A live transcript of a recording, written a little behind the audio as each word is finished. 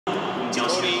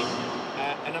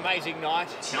an amazing night,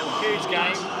 huge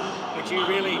game, which you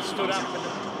really stood up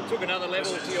and took another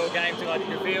level to your game tonight. Did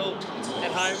you feel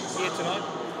at home here tonight?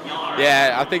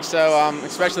 Yeah, I think so,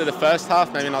 especially the first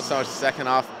half, maybe not so much the second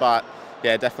half, but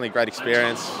yeah, definitely great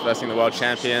experience, versing the world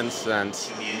champions, and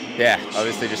yeah,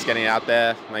 obviously just getting out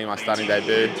there, making my starting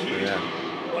debut. Yeah.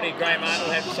 What did Graham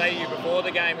Arnold have to say to you before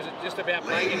the game? Was it just about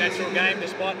playing your natural game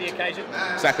despite the occasion?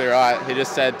 Exactly right. He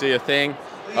just said, do your thing.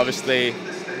 Obviously,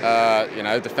 you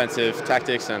know, defensive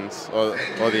tactics or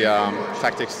the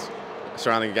tactics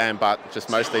surrounding the game, but just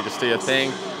mostly just do your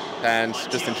thing and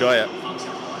just enjoy it.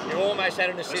 You almost had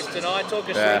an assist tonight. Talk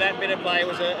us through that bit of play. It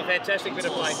was a fantastic bit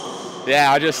of play.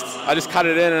 Yeah, I just cut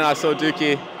it in and I saw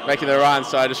Dookie making the run,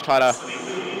 so I just try to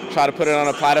put it on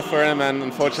a platter for him, and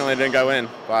unfortunately it didn't go in.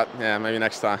 But yeah, maybe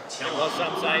next time. It was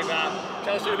some save.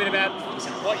 Tell us a little bit about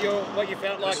what you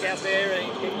felt like out there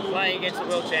and playing against the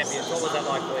world champions. What was that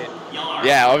like for you?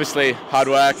 Yeah, obviously hard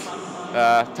work,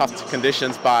 tough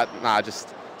conditions, but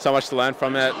just so much to learn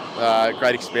from it.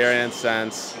 Great experience,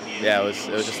 and yeah, it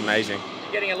was just amazing.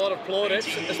 You're getting a lot of plaudits,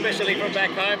 especially from back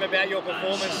home, about your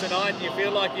performance tonight. Do you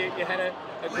feel like you had a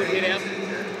good hit out?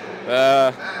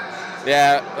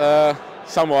 Yeah,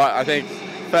 somewhat. I think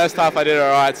first half I did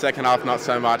all right, second half not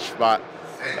so much, but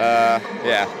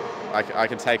yeah, I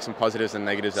can take some positives and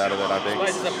negatives out of it, I think. I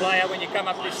suppose as a player, when you come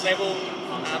up this level,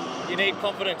 you need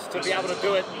confidence to be able to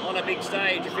do it on a big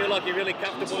stage. You feel like you're really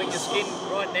comfortable in your skin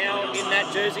right now in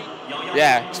that jersey?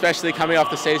 Yeah, especially coming off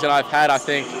the season I've had, I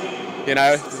think, you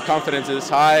know, confidence is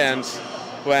high, and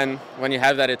when you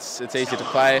have that, it's easy to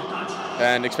play,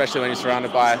 and especially when you're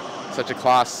surrounded by such a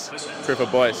class group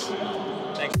of boys.